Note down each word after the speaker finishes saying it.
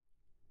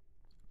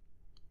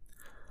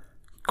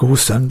God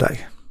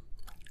søndag.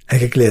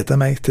 Jeg gleder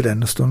meg til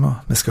denne stunden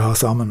vi skal ha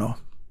sammen nå.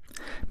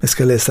 Vi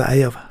skal lese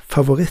en av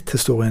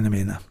favoritthistoriene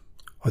mine,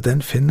 og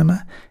den finner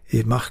vi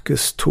i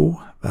Markus 2,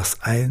 vers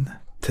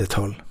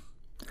 1-12.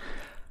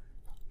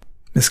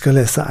 Vi skal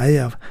lese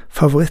en av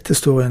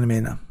favoritthistoriene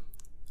mine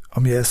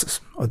om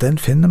Jesus, og den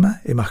finner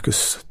vi i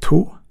Markus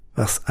 2,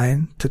 vers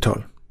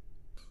 1-12.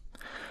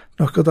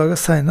 Noen dager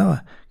senere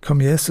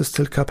kom Jesus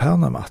til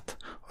Kapernaum,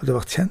 og det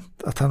var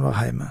kjent at han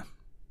var hjemme.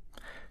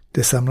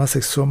 Det samlet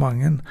seg så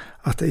mange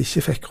at de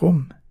ikke fikk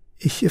rom,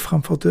 ikke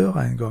framfor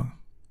døra engang,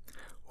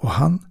 og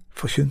han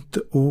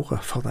forkynte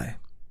ordet for dem.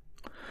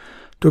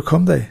 Da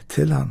kom de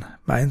til han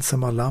med en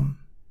som var lam.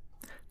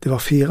 Det var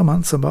 4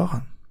 mann som bar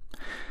han.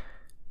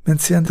 Men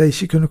siden de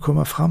ikke kunne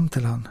komme fram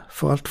til han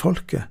for alt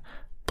folket,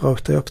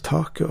 brøt de opp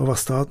taket over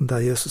staden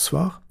der Jesus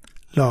var,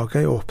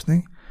 laget en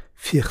åpning,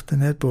 firte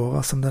ned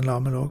båra som den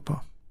lame lå på.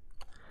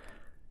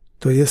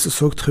 Da Jesus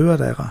så trua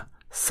deres,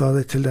 sa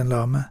de til den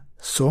lame,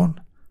 «Sønn,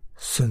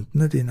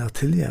 syndene dine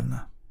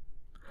tilgjevne».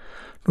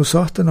 Nå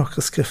satt det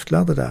noen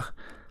skriftlærde der.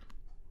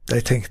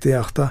 De tenkte i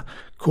hjertet,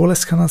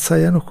 hvordan kan han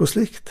si noe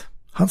slikt?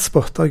 Han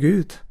spotter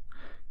Gud.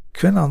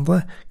 Hvem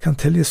andre kan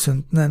tilgi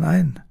syndene enn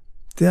en?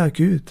 Det er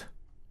Gud.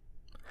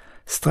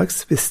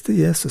 Straks visste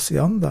Jesus i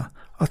ånda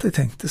at de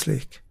tenkte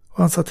slik,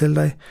 og han sa til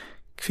dem,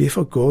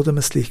 hvorfor går det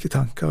med slike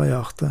tanker i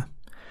hjertet?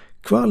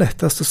 Hva er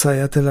lettest å si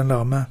til en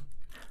lame?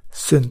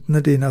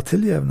 Syndene dine er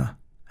tilgjevne,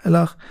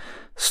 eller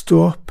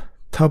stå opp,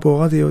 ta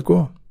båra di og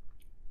gå.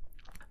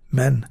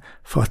 Men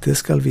for at de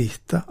skal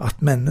vite at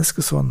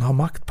menneskesonen har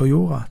makt på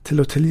jorda til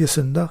å tilgi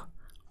synder,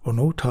 og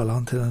nå taler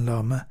han til en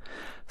lame,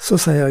 så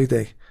sier jeg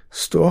deg,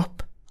 stå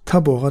opp, ta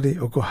båra di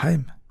og gå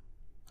hjem.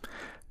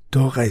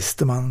 Da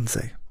reiste mannen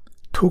seg,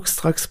 tok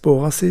straks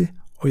båra si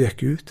og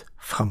gikk ut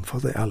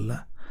framfor de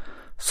alle,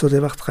 så det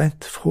ble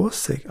rent fra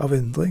seg av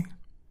undring.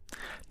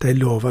 De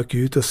lovet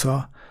Gud og sa,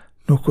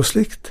 noe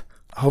slikt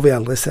har vi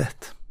aldri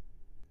sett.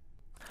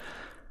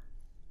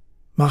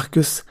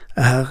 Markus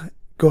er her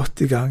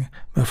godt i gang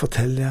med å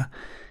fortelle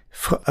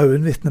fra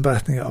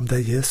øyenvitneberetninger om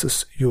det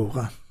Jesus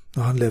gjorde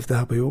når han levde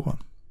her på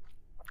jorden.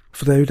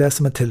 For det er jo det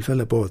som er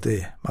tilfellet både i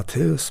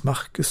Matteus,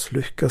 Markus,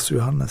 Lukas og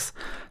Johannes.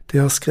 De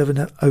har skrevet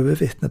ned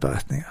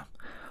øyenvitneberetninger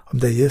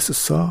om det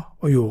Jesus sa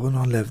og gjorde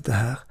når han levde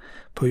her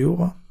på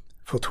jorden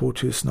for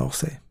 2000 år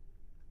siden.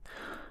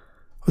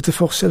 Og til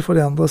forskjell fra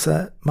de andre så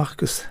er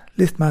Markus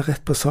litt mer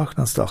rett på sak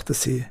når han starter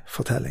sin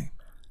fortelling.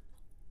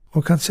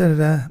 Og kanskje er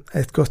det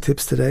et godt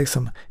tips til deg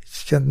som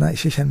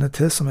ikke kjenner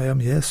til så mye om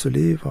Jesu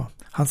liv og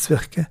hans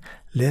virke.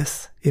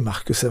 Les i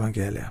Markus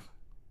evangeliet.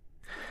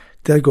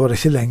 Der går det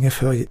ikke lenge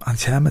før han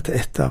kommer til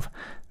et av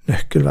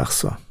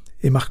nøkkelversene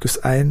i Markus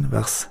 1,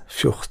 vers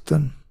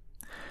 14.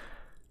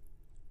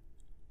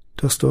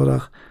 Da står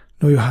der,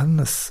 når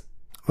Johannes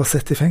var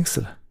sett i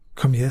fengsel,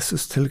 kom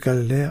Jesus til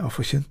Galilea og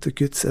forkynte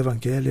Guds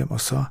evangelium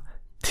og sa,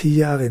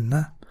 tida er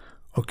inne,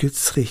 og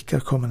Guds rike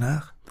er kommet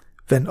nær.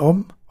 Vend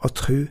om og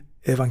tru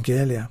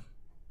evangeliet.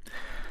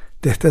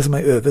 Dette er som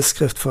en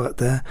overskrift for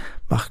det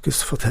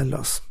Markus forteller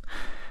oss.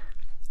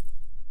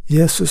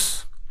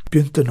 Jesus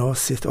begynte nå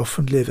sitt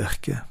offentlige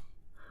virke,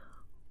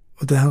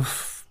 og det han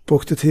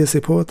brukte tiden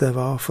seg på, det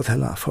var å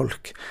fortelle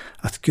folk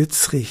at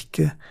Guds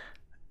rike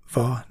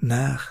var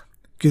nær.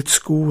 Guds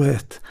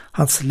godhet,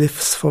 hans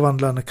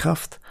livsforvandlende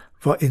kraft,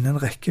 var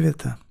innen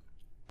rekkevidde.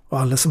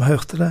 Og alle som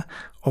hørte det,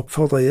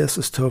 oppfordret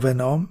Jesus til å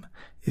vende om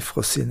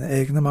ifra sine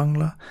egne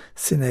mangler,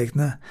 sine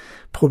egne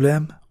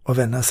problem, og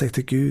vende seg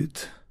til Gud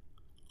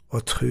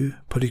og tro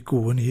på de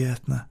gode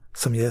nyhetene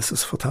som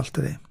Jesus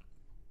fortalte dem.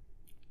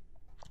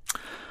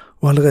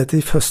 Og allerede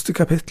i første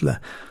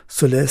kapittelet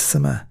så leser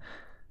vi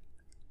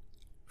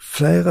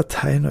flere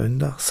tegn og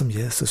under som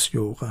Jesus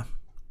gjorde.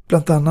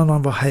 Blant annet når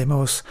han var hjemme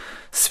hos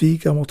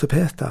svigermor til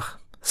Peter,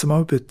 som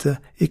også bodde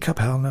i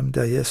Kapernaum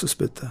der Jesus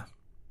bodde.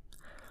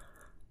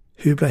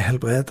 Hun ble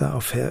helbredet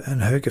av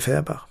en høy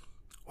feber,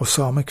 og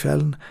samme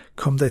kvelden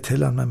kom de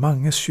til han med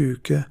mange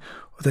syke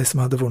og de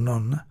som hadde vonde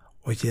ånder,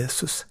 og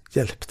Jesus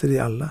hjelpte de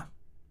alle.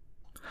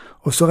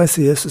 Og så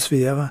reiser Jesus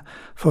videre,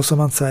 for som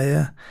han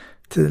sier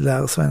til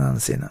læresveinene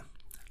sine,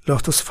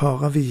 «Låt oss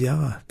fare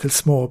videre til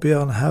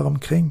småbyene her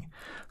omkring,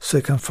 så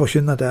jeg kan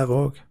forkynne der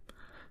også,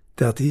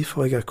 der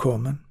derfor jeg er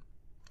kommet.»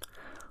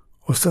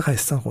 Og så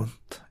reiste han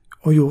rundt,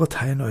 og gjorde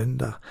tegn og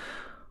under,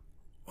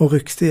 og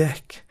ryktet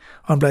gikk,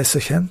 og han ble så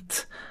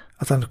kjent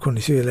at han kunne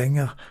ikke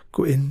lenger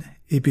gå inn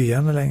i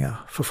byene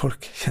lenger, for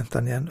folk kjente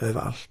han igjen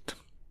overalt.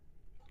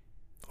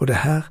 Og det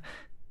her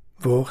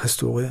vår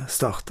historie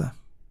starter.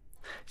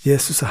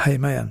 Jesus er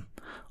hjemme igjen,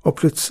 og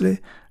plutselig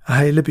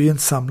er hele byen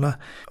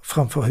samlet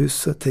framfor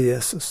huset til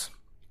Jesus.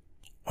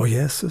 Og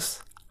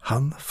Jesus,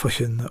 han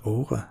forkynner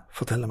ordet,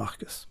 forteller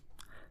Markus.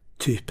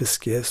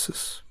 Typisk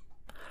Jesus.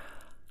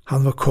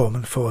 Han var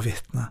kommet for å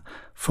vitne,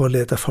 for å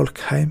lede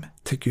folk hjem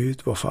til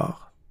Gud, vår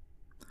far.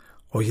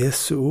 Og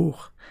Jesu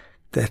ord,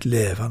 det er et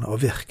levende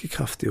og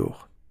virkekraftig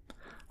ord.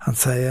 Han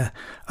sier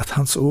at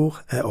hans ord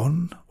er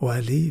ånd og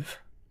er liv.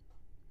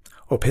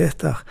 Og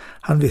Peter,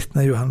 han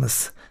vitner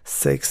Johannes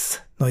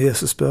 6, når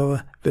Jesus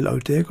spør, vil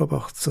også det gå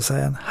bort? Så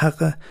sier han,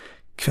 Herre,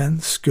 hvem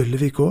skulle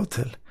vi gå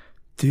til?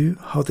 Du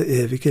har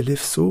det evige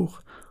livs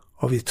ord,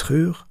 og vi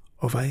tror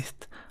og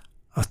vet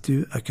at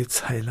du er Guds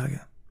hellige.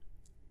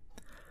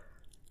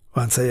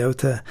 Og han sier jo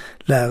til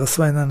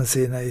læresveinene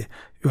sine i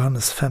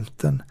Johannes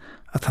 15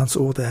 at hans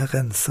ord det er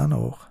rensende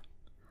ord.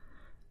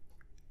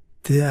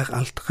 Det er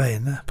alt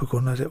rene på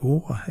grunn av det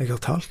ordet jeg har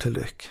talt til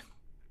dere.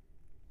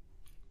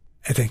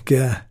 Jeg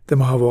tenker det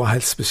må ha vært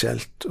helt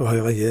spesielt å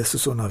høre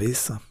Jesus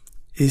undervise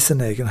i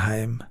sin egen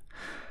heim.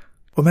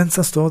 Og mens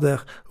han står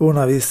der og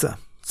underviser,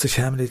 så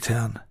kommer de til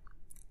han,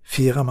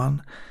 4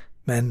 mann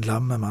med en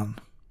lamme mann.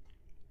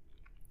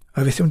 Og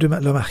jeg vet ikke om du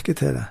la merke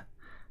til det,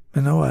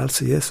 men nå er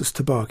altså Jesus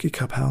tilbake i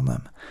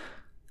Kapernaum,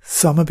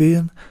 samme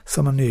byen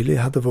som han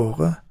nylig hadde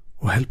vært,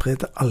 og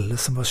helbredet alle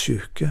som var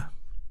syke.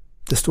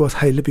 Det stod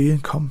at hele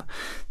byen kom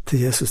til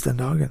Jesus den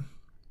dagen.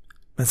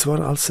 Men så var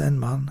det altså en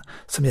mann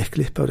som gikk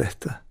glipp av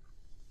dette.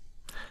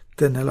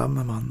 Denne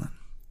lamme mannen,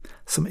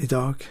 som i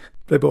dag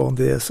ble båren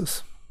til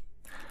Jesus.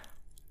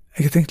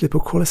 Jeg har tenkt litt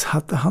på hvordan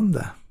hadde han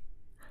det?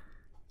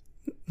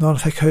 Når han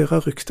fikk høre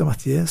rykte om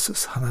at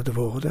Jesus, han hadde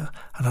vært der,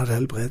 han hadde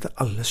helbredet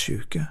alle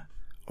syke,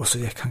 og så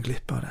gikk han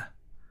glipp av det.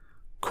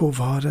 Hvor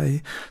var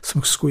det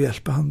som skulle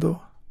hjelpe han da?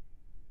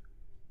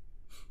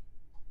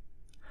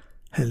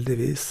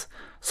 Heldigvis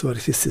så var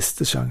det ikke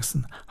siste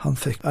sjansen han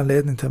fikk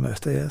anledning til å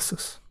møte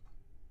Jesus.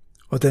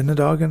 Og denne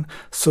dagen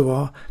så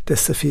var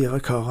disse 4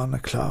 karene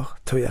klar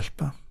til å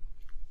hjelpe.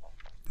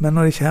 Men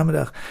når de kommer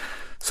der,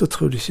 så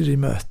tror de ikke de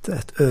møter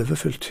et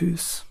overfylt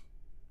hus.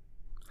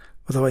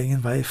 Og det var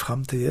ingen vei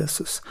fram til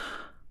Jesus.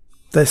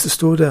 De som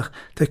stod der,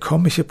 de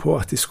kom ikke på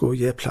at de skulle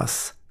gi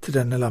plass til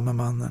denne lamme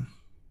mannen.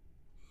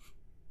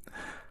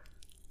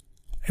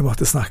 Jeg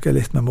måtte snakke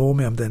litt med mor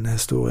mi om denne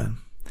historien.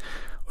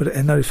 Og det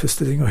en av de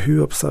første tingene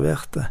hun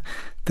observerte,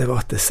 det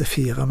var at disse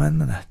 4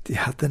 mennene, de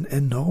hadde en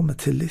enorm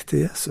tillit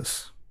til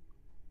Jesus.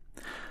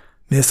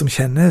 Vi som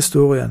kjenner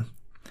historien,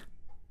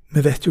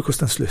 vi vet jo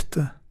hvordan den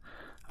slutter,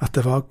 at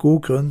det var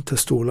god grunn til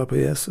å stole på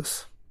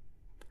Jesus.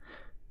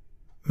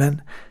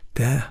 Men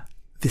det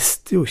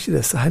visste jo ikke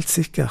disse helt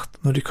sikkert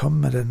når de kom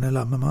med denne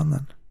lamme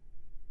mannen.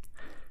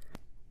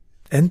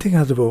 En ting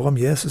hadde vært om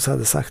Jesus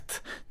hadde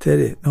sagt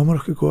til dem, nå må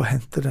dere gå og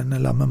hente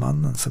denne lamme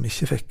mannen som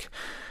ikke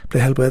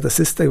ble helbredet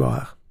sist jeg var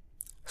her.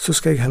 Så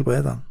skal jeg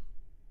helbrede han.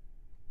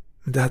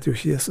 Men det hadde jo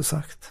ikke Jesus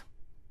sagt.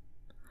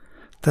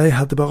 De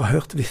hadde bare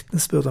hørt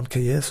vitnesbyrd om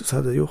hva Jesus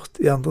hadde gjort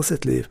i andre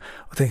sitt liv,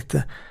 og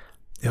tenkte,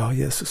 ja,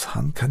 Jesus,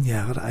 han kan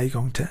gjøre det en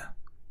gang til.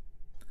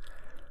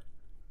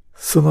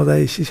 Så når de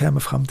ikke kommer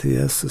frem til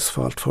Jesus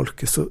for alt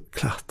folket, så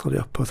klatrer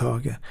de opp på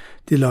taket.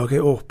 De lager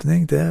en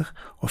åpning der,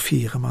 og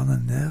 4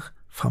 mannen ned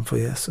framfor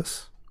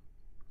Jesus.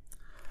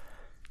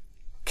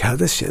 Hva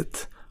hadde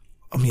skjedd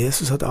om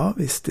Jesus hadde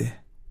avvist dem?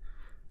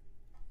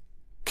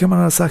 Hva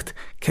man hadde sagt,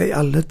 hva i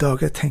alle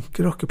dager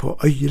tenker dere på,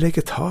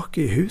 øyelegge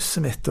taket i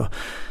huset mitt, og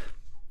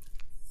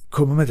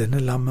komme med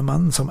denne lamme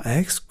mannen som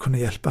jeg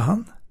kunne hjelpe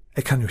han?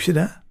 Jeg kan jo ikke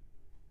det.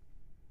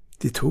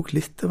 De tok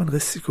litt av en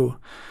risiko.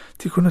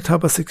 De kunne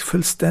tabbe seg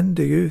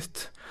fullstendig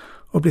ut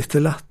og blitt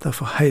til latter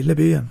for hele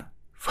byen.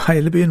 For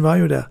hele byen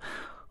var jo der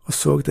og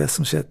så det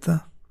som skjedde.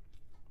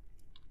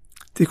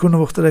 De kunne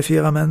vært de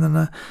 4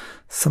 mennene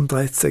som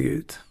dreit seg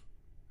ut.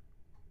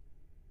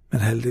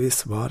 Men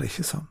heldigvis var det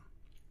ikke sånn.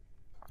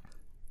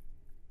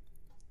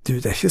 Du,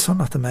 det er ikke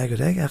sånn at meg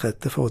og deg er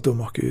redde for å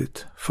dumme oss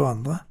ut for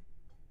andre.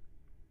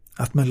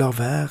 At vi lar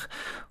være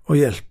å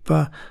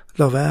hjelpe,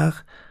 lar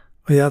være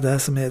å gjøre det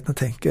som vi gjerne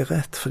tenker er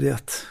rett, fordi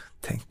at,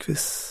 tenk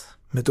hvis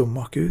vi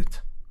dummer oss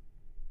ut.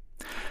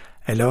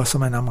 Jeg leste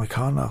om en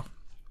amerikaner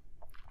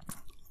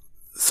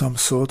som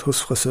så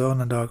hos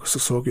frisøren en dag, og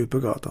så ut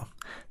på gata.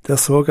 Der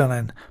så han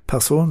en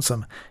person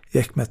som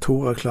gikk med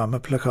 2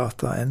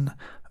 reklameplakater, en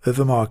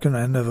over magen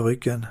og en over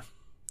ryggen.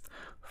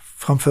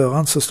 Framfor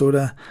han så stod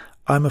det,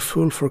 I'm a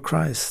fool for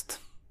Christ.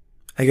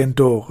 Jeg er en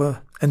dåre,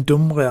 en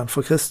dumrian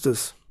for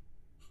Kristus.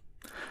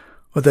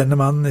 Og denne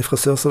mannen i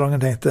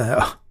frisørsalongen tenkte,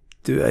 ja,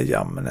 du er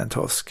jammen en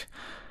tosk.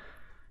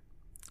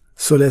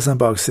 Så leser han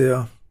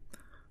baksida,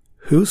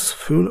 Whose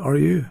fool are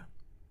you?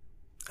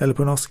 Eller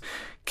på norsk,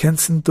 hvem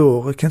sin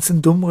dåre, hvem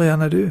sin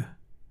dumrian er du?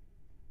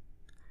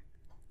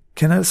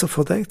 Hvem er det som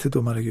får deg til å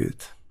dumme deg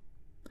ut?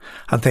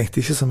 Han tenkte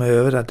ikke så mye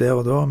over det der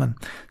og da, men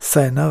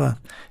senere,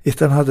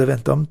 etter han hadde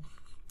vendt om,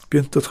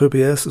 begynt å tro på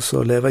Jesus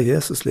og leve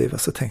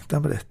Jesuslivet, så tenkte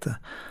han på dette.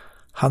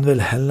 Han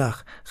ville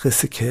heller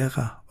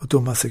risikere å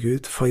dumme seg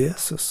ut for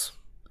Jesus.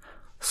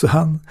 Så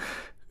han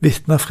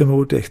vittnet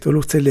frimodig og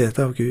lot seg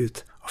lede av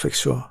Gud og fikk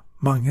se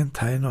mange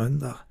tegn og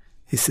under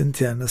i sin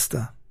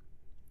tjeneste.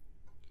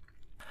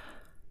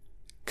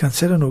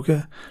 Kanskje er det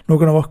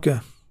noen av oss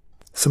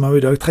som av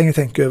i dag trenger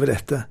tenke over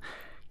dette.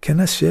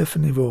 Hvem er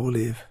sjefen i våre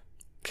liv?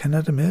 Hvem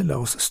er det vi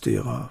lar oss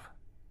styre av?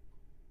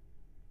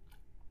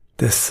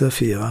 Disse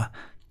 4,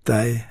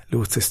 de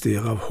lot seg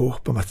styre av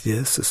håp om at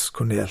Jesus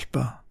kunne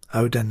hjelpe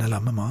av denne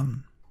lamme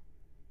mannen.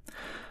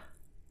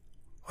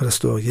 Og det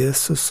står,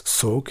 Jesus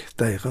så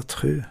deres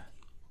tro.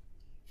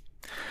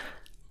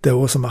 Det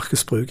ordet som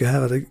Markus bruker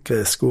her er det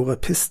greske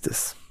ordet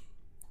pistis,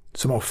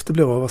 som ofte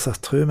blir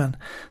oversatt tro, men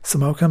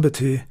som også kan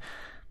bety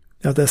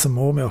Ja, det som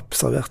mor mi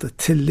observerte: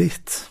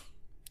 tillit,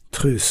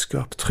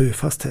 truskap,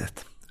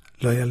 trufasthet,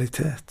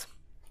 lojalitet.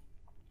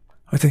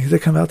 Og jeg tenker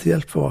det kan være til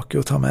hjelp for oss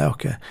å ta med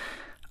oss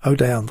av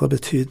de andre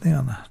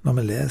betydningene når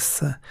vi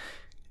leser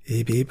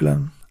i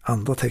Bibelen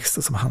andre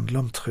tekster som handler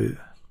om tro.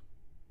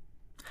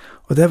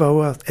 Og det var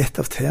også et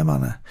av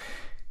temaene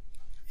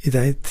i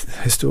de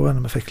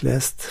historiene vi fikk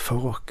lest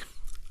for oss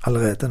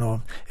allerede nå,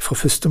 fra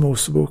første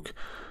Mosebok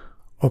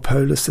og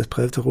Paulus sitt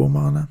brev til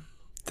romerne,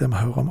 der vi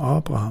hører om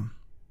Abraham.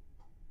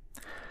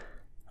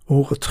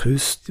 Ordet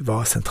trus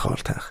var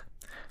sentralt her.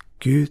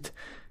 Gud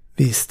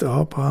viste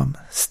Abraham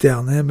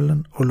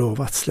stjernehimmelen og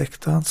lovet at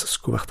slekta hans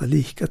skulle være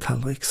like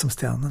tallrik som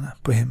stjernene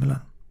på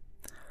himmelen.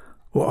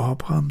 Og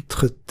Abraham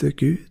trodde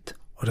Gud,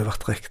 og det ble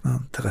regnet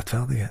han til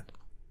rettferdighet.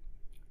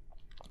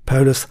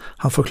 Paulus,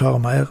 han forklarer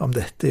mer om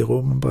dette i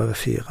Romerbrevet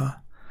 4.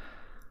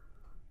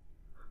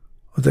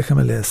 Og det kan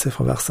vi lese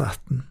fra vers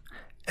 18.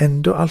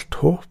 Enda alt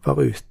håp var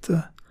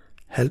ute,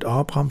 held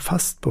Abraham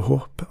fast på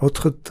håpet og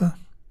trodde.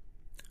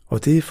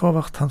 Og derfor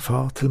ble han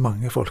far til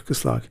mange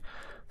folkeslag,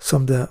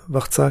 som det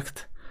ble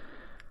sagt,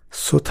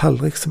 så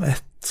tallrik som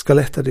skal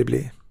ett av de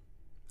bli.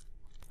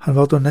 Han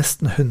var da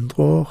nesten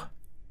 100 år,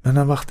 men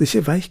han ble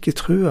ikke veik i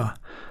trua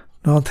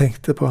når han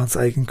tenkte på hans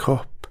egen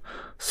kropp,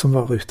 som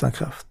var uten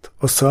kraft,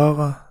 og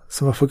Sara,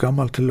 som var for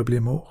gammel til å bli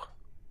mor.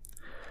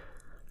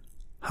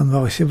 Han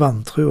var ikke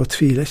vantru og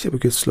tvilet ikke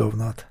på Guds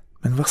lovnad,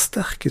 men var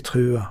sterk i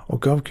trua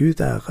og gav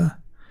Gud ære,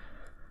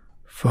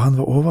 for han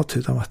var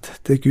overtydd om at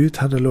det Gud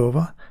hadde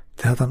lovet,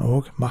 det hadde han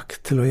også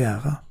makt til å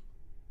gjøre.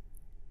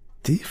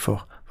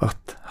 Derfor ble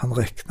han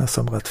regnet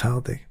som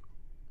rettferdig.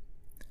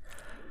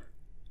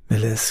 Vi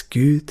leser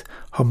Gud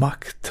har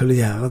makt til å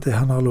gjøre det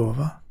han har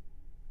lovet.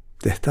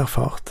 Dette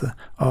erfarte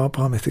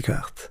Abraham etter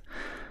hvert,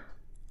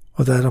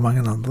 og det er det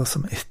mange andre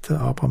som etter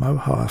Abraham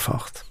også har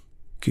erfart.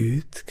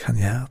 Gud kan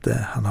gjøre det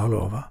han har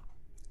lovet.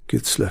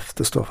 Guds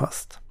løfte står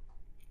fast.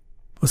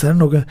 Og så er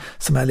det noe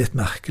som er litt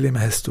merkelig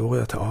med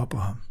historien til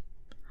Abraham.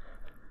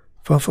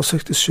 For han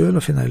forsøkte selv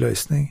å finne en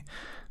løsning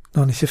når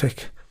han ikke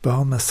fikk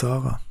barn med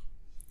Sara.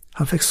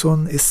 Han fikk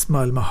sønnen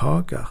Ismael med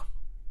Hagar,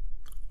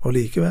 og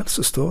likevel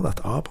så står det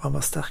at Abraham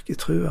var sterk i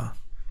trua.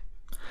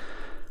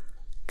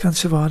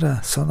 Kanskje var det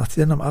sånn at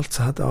gjennom alt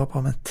så hadde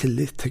Abraham en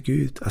tillit til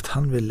Gud, at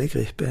han ville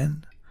gripe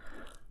inn.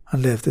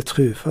 Han levde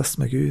trufast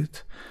med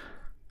Gud,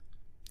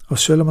 og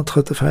selv om han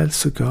trodde feil,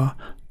 så ga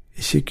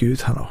ikke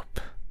Gud han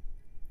opp.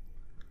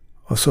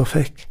 Og så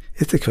fikk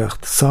etter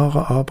hvert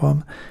Sara,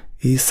 Abraham,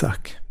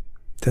 Isak,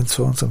 den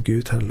sønnen som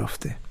Gud hadde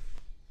lovt i.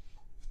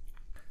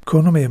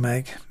 Kona mi og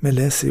meg, vi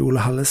leser i Ole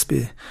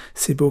Hallesby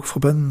sin bok Fra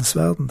bønnens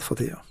verden for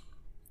tida.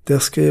 Der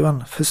skriver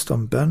han først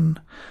om bønn,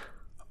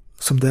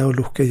 som det å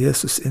lukke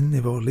Jesus inn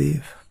i vår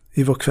liv,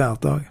 i vår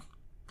hverdag.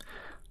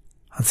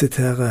 Han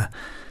siterer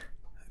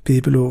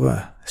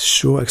bibelordet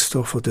 «Sjå, jeg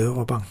står for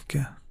døra og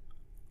banker.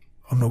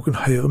 Om noen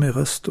hører min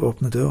røst og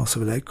åpner døra, så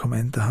vil jeg komme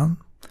inn til han,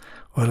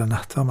 og holde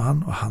nattverd med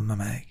han, og han med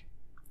meg».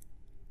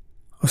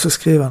 Og så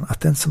skriver han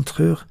at den som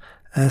tror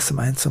er som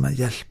en som er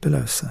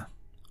hjelpeløse,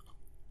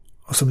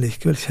 og som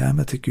likevel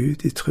kommer til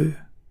Gud i tro.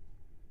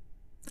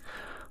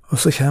 Og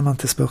så kommer han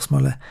til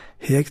spørsmålet,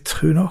 har jeg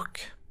tro nok?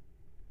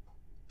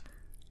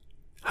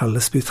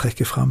 Hallesby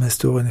trekker fram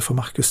historien fra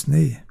Markus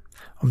 9,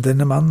 om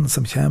denne mannen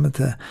som kommer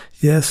til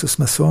Jesus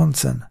med sønnen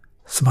sin,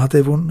 som hadde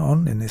en vond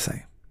ånd inni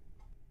seg.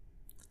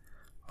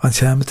 Og han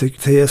kommer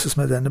til Jesus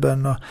med denne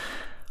bønnen,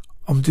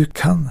 om du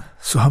kan,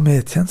 så ha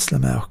medkjensle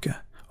med oss,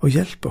 og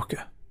hjelp oss.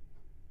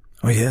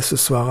 Og Jesus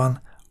svarer han,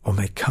 om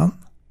jeg kan,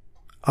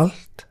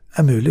 alt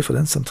er mulig for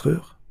den som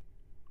tror.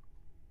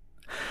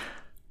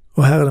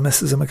 Og her er det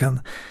meste som jeg kan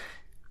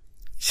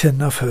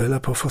kjenne og føle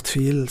på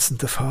fortvilelsen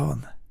til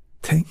faren.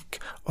 Tenk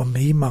om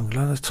min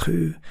manglende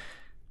tro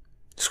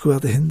skulle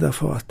være det hinder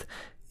for at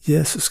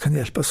Jesus kan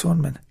hjelpe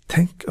sønnen min.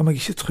 Tenk om jeg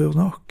ikke tror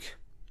nok.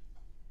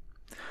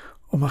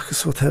 Og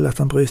Markus forteller at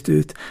han bryter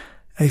ut,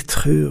 jeg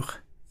tror,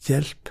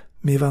 hjelp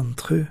min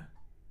vantro.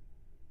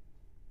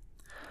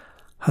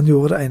 Han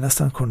gjorde det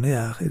eneste han kunne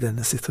gjøre i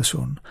denne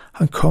situasjonen.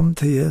 Han kom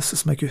til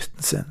Jesus med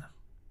gutten sin.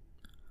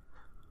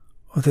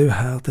 Og det er jo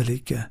her det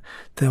ligger.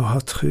 Det å ha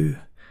tro,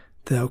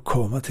 det er å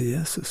komme til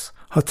Jesus.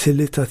 Ha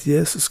tillit til at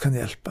Jesus kan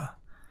hjelpe.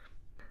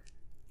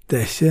 Det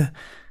er ikke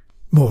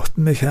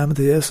måten vi kommer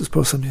til Jesus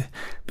på som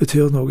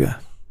betyr noe,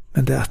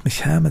 men det er at vi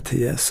kommer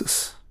til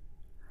Jesus.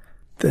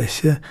 Det er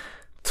ikke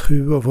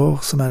trua vår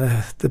som er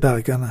det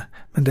bergende,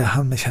 men det er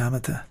han vi kommer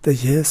til. Det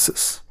er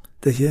Jesus.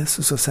 Det er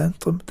Jesus og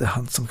sentrum, det er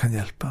han som kan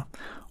hjelpe.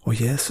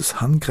 Og Jesus,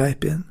 han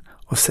grep inn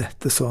og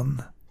sette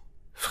sånn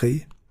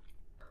fri.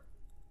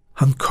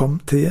 Han kom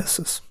til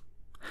Jesus.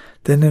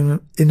 Den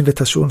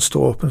invitasjonen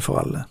står åpen for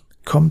alle.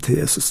 Kom til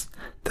Jesus.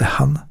 Det er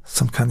han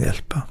som kan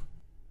hjelpe.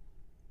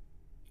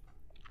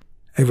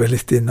 Jeg var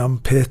litt innom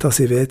Peters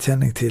i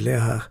vedkjenning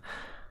tidligere her.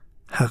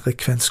 Herre,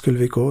 hvem skulle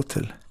vi gå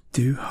til?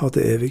 Du har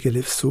det evige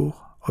livs ord,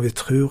 og vi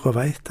tror og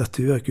vet at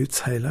du er Guds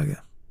heilige.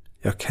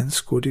 Ja, hvem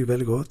skulle du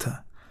vel gå til?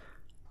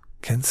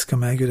 Hvem skal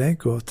meg og deg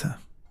gå til?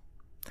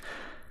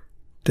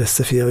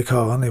 Disse 4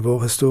 karene i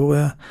vår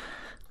historie,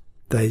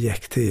 de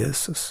gikk til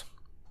Jesus.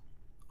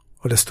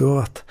 Og det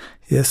står at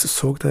Jesus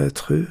så det i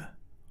tru,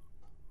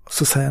 og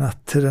så sier han at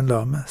til den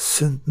lamme,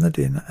 syndene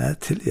dine er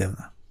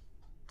tilgivne.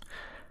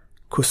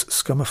 Hvordan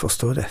skal vi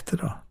forstå dette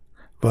da?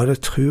 Var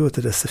det trua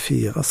til disse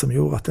fire som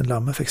gjorde at den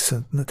lamme fikk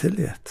syndene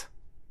tilgitt?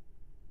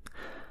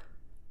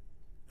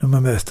 Når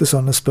vi møter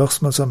sånne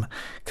spørsmål som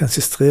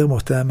kanskje strir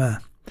mot det vi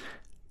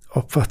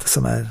oppfatter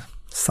som er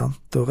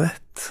sant og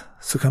rett,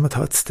 så kan vi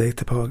ta et steg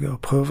tilbake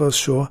og prøve å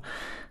se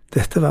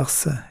dette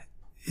verset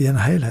i en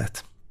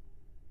helhet.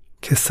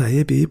 Hva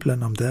sier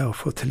Bibelen om det å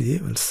få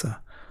tilgivelse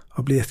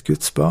og bli et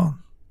Guds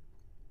barn?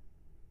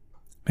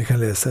 Vi kan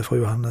lese fra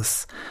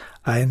Johannes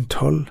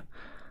 1,12.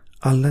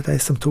 Alle de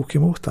som tok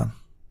imot han,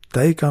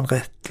 de ga han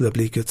rett til å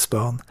bli Guds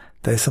barn,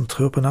 de som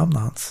tror på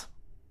navnet hans.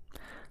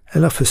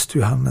 Eller 1.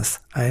 Johannes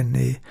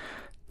 1,9.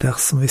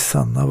 Dersom vi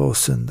sanner våre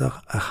synder,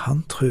 er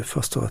han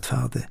trufast og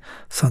rettferdig,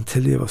 så han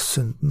tilgir oss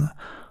syndene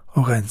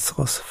og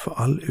renser oss for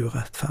all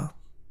urettferd.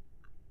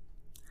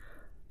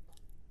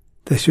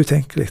 Det er ikke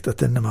utenkelig at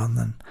denne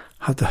mannen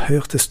hadde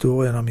hørt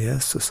historien om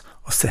Jesus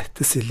og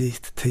sette sin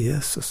lit til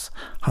Jesus,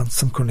 han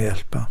som kunne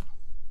hjelpe.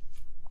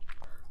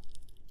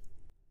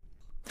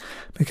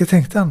 Men hva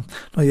tenkte han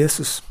når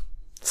Jesus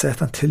sier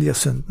at han tilgir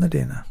syndene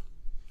dine?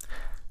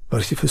 Var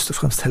det ikke først og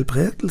fremst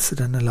helbredelse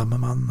denne lamme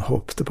mannen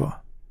håpte på?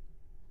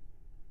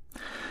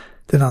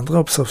 Den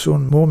andre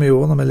observasjonen mor mi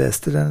gjorde når vi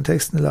leste denne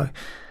teksten i lag,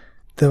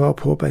 det var å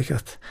påpeke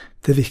at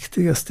det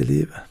viktigste i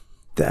livet,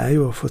 det er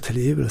jo å få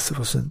tilgivelse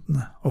for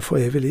syndene og få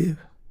evig liv.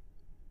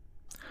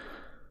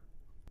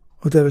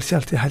 Og det er vel ikke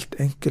alltid helt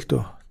enkelt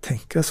å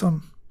tenke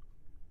sånn.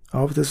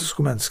 Av og til så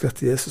skulle vi ønske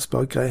at Jesus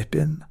bare grep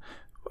inn,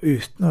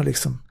 uten å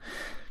liksom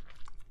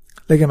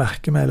legge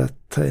merke med eller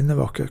ta inn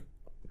over oss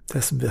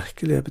det som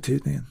virkelig er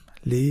betydningen,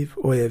 liv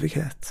og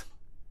evighet.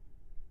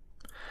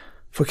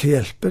 For hva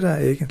hjelper det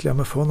egentlig om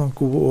vi får noen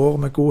gode år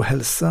med god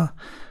helse,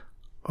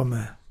 om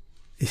vi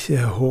ikke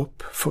har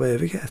håp for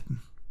evigheten?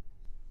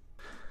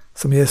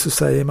 Som Jesus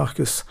sier i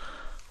Markus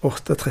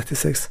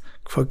 8,36,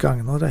 hva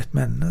gagner det et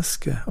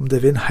menneske om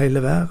det vinner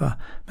hele verden,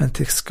 men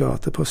tar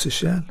skade på seg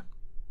selv?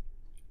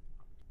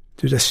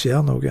 Du, det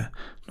skjer noe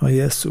når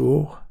Jesu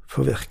ord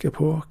får virke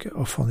på oss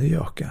og fornye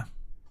oss.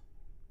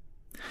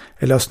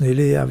 Jeg las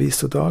nylig i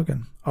Avis og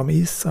Dagen om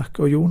Isak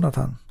og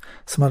Jonathan,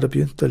 som hadde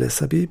begynt å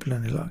lese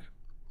Bibelen i lag.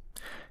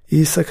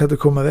 Isak hadde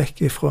kommet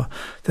vekk ifra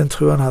den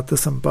trua han hadde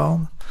som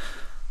barn,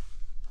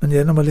 men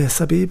gjennom å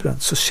lese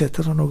Bibelen så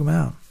skjedde det noe med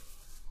han.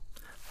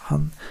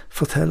 Han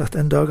forteller at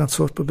en dag han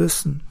så på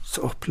bussen,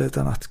 så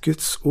opplevde han at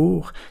Guds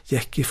ord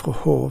gikk ifra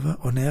hodet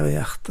og ned i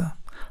hjertet.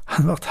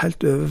 Han ble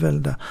helt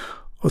overveldet,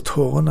 og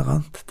tårene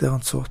rant der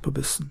han så på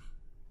bussen.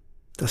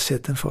 Det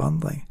skjedde en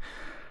forandring.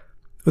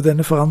 Og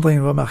denne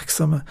forandringen var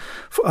merksomme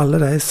for alle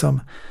de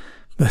som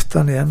møtte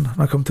han igjen når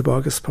han kom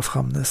tilbake på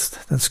Framnest,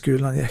 den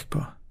skolen han gikk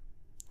på.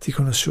 De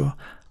kunne se,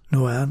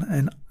 nå er han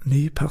en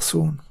ny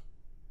person.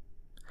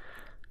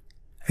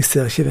 Jeg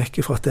ser ikke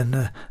vekk ifra at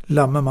denne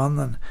lamme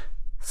mannen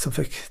som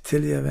fikk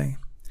tilgivning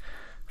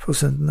for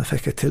syndene,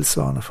 fikk en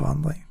tilsvarende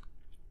forandring.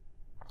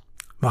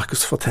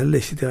 Markus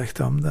forteller ikke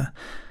direkte om det,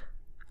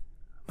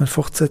 men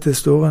fortsetter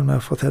historien med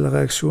å fortelle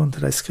reaksjonen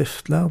til de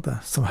skriftlærde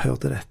som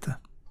hørte dette.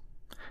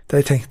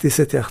 De tenkte i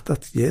sitt hjerte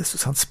at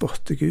Jesus, han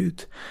spotter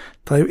Gud.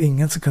 Det er jo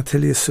ingen som kan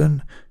tilgi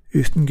synd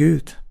uten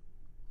Gud.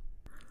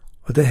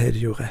 Og det har de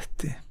jo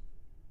rett i.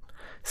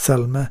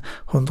 Salme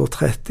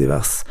 130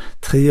 vers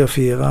 3 og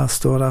 4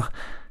 står der: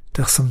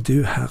 Dersom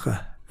du, Herre,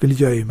 vil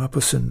gjøyme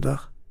på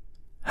synder,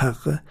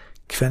 Herre,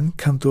 hvem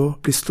kan da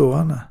bli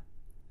stående?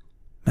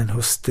 Men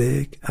hos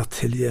deg er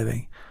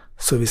tilgivning,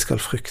 så vi skal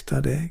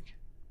frykte deg.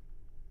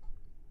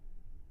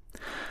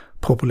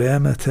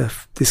 Problemet til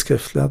de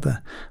skriftlærde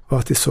var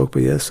at de så på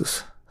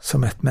Jesus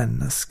som et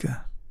menneske.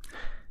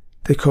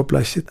 De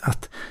koblet ikke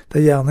at de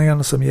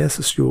gjerningene som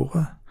Jesus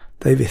gjorde,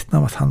 de vitner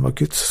om at han var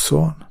Guds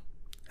sønn,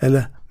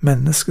 eller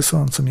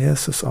menneskesønn som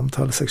Jesus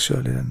omtaler seg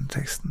selv i denne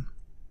teksten.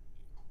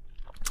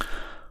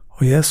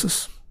 Og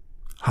Jesus,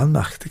 han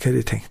merkte hva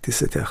de tenkte i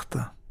sitt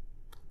hjerte.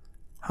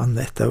 Han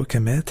vet også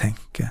hva vi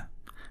tenker.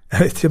 Jeg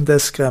vet ikke om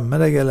det skremmer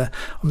deg, eller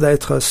om det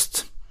er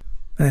trøst,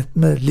 men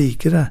enten vi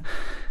liker det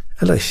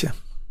eller ikke,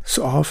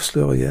 så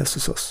avslører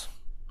Jesus oss,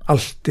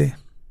 alltid,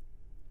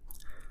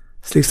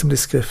 slik som de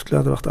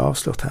skriftlærde ble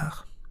avslørt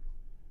her.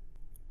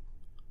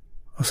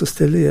 Og så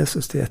stiller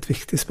Jesus de et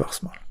viktig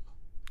spørsmål.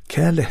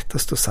 Hva er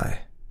lettest å si?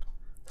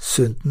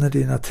 Syndene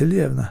dine er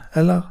tilgivne,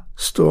 eller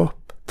stå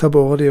opp, ta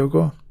båret de og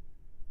gå?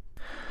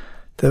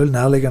 Det er vel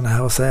nærliggende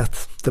her å si at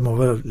det må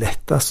være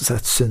lettest å si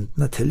at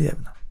syndene er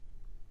tilgivne.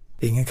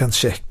 Ingen kan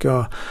sjekke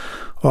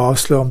og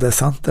avsløre om det er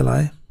sant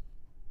eller ei.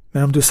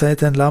 Men om du sier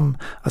til en lam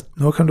at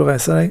nå kan du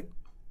reise deg,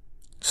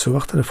 så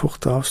ble det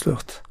fort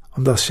avslørt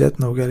om det har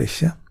skjedd noe eller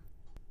ikke.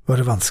 Var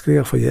det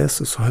vanskeligere for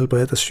Jesus å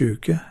helbrede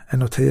syke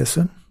enn å tilgi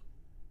synd?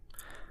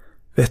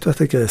 Vet du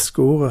at det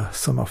greske ordet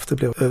som ofte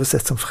blir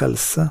oversett som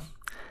frelse,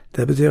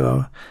 det betyr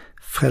også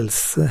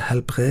frelse,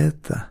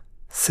 helbrede,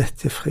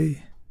 sette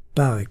fri,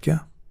 berge.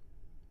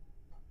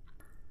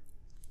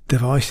 Det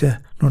var ikke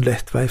noen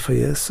lett vei for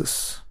Jesus.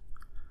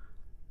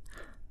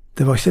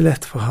 Det var ikke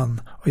lett for han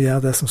å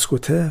gjøre det som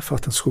skulle til for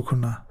at han skulle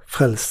kunne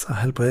frelse,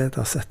 helbrede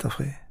og sette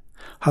fri.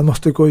 Han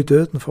måtte gå i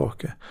døden for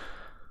oss,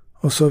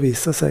 og så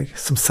vise seg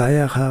som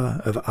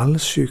seierherre over all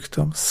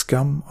sykdom,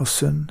 skam og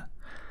synd.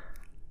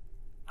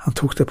 Han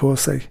tok det på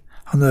seg.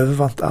 Han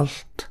overvant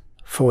alt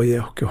for å gi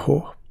oss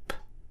håp.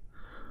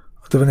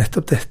 Og det var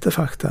nettopp dette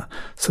fakta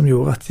som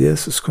gjorde at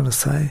Jesus kunne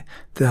si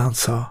det han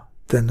sa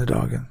denne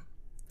dagen.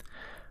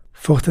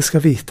 For at jeg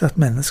skal vite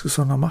at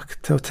menneskesønnen har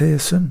makt til å tilgi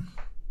synd.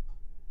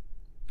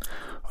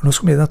 Og nå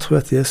skulle vi gjerne tro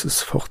at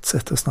Jesus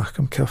fortsetter å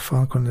snakke om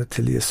hvorfor han kunne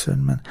tilgi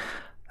synd, men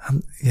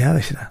han gjør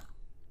ikke det.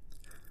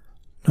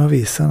 Nå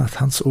viser han at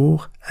hans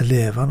ord er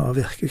levende og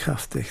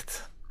virkekraftig.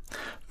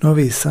 Nå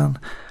viser han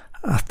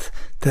at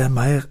det er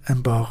mer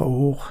enn bare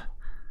ord.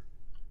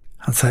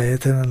 Han sier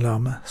til den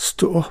lamme,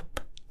 stå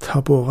opp, ta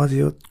båra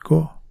di og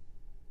gå.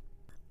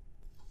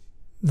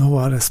 Nå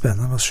var det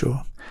spennende å se.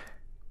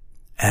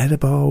 Er det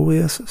bare ord,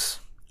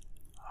 Jesus?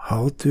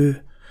 Har du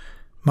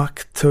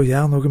makt til å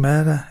gjøre noe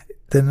med det,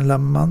 denne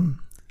lamme mannen?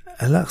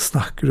 Eller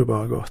snakker du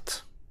bare godt?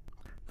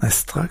 Nei,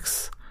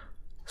 straks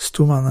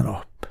sto mannen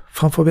opp,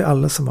 framfor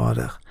alle som var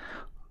der,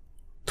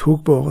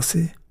 tok båra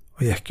si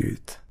og gikk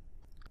ut.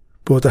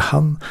 Både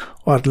han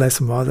og alle de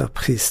som var der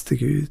priste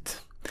Gud.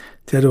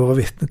 De hadde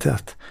vært vitne til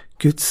at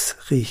Guds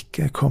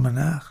rike kom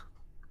nær.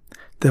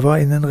 Det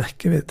var innen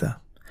rekkevidde.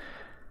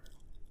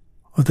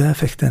 Og det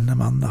fikk denne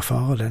mannen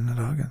erfare denne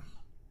dagen.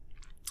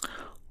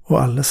 Og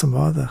alle som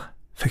var der,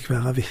 fikk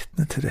være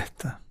vitne til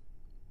dette.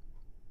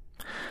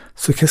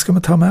 Så hva skal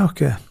vi ta med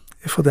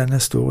oss fra denne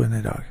historien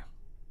i dag?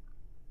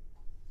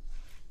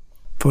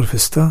 For det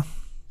første,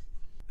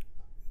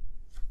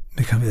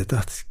 vi kan vite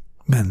at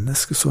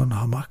menneskesønnen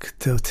har makt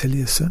til å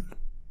tilgi synd.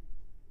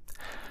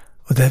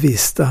 Og det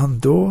viste han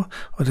da,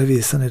 og det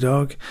viser han i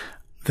dag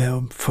ved å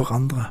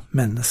forandre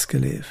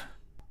menneskeliv.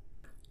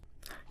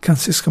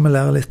 Kanskje skal vi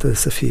lære litt av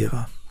disse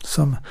fira,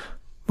 som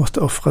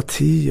måtte offre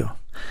tid,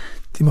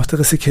 og de måtte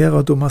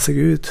risikere å dumme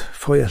seg ut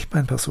for å hjelpe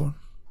en person.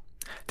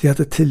 De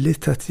hadde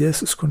tillit til at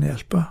Jesus kunne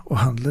hjelpe og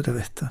handle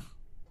deretter.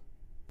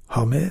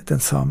 Har vi den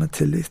samme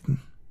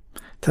tilliten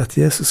til at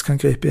Jesus kan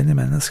gripe inn i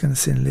menneskene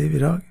sine liv i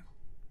dag?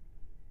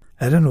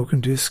 Er det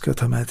noen du skal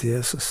ta med til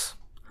Jesus?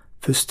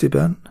 Først i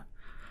bønn?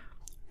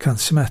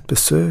 Kanskje med et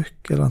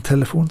besøk eller en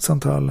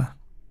telefonsamtale?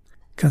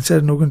 Kanskje er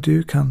det noen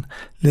du kan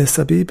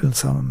lese Bibelen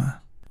sammen med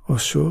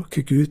og se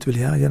hva Gud vil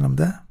gjøre gjennom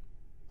det?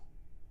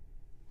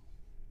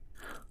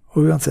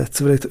 Og uansett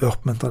så vil jeg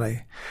oppmuntre deg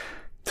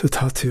til å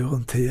ta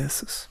turen til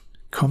Jesus.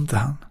 Kom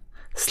til han.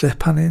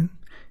 Slipp han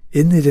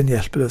inn i din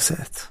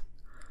hjelpeløshet.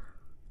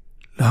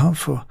 La han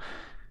få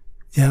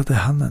gjøre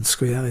det han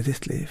ønsker å gjøre i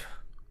ditt liv.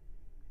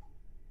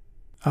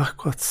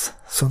 Akkurat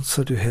sånn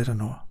som du har det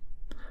nå.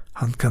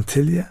 Han kan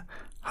tilgi,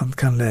 han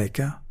kan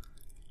lege,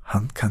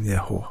 han kan gi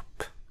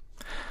håp.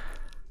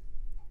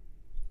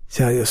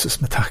 Kjære Jesus,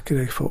 vi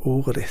takker deg for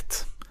ordet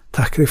ditt.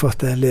 Takker deg for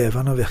at det er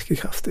levende og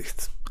virkekraftig.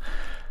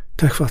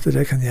 Takk for at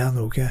det kan gjøre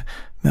noe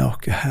med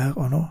oss her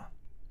og nå.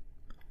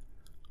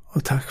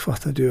 Og takk for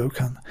at du også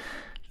kan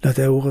la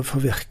det ordet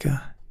få virke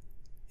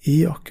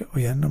i oss og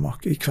gjennom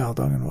oss i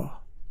hverdagen vår.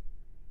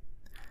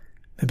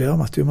 Vi ber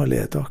om at du må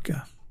lede oss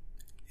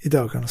i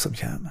dagene som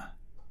kommer.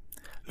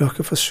 La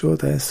oss få se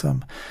de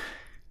som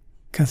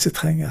kanskje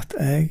trenger at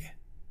jeg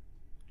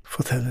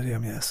forteller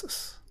dem om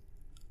Jesus.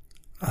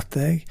 At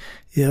jeg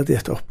gir dem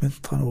et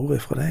oppmuntrende ord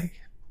fra deg.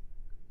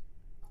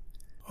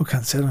 Og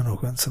kanskje er det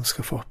noen som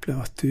skal få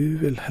oppleve at du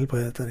vil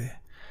helbrede dem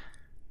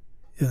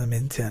gjennom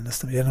min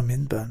tjeneste, gjennom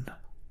min bønn.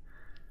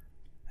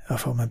 Ja,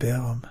 for vi ber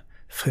om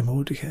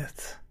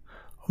frimodighet,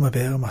 og vi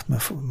ber om at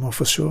vi må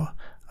få se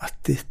at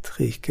ditt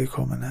rike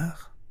kommer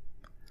nær.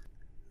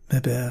 Vi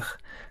ber,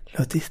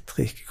 la ditt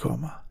rike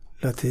komme,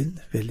 la din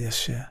vilje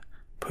skje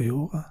på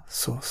jorda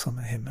så som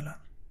i himmelen.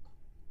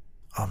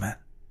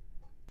 Amen.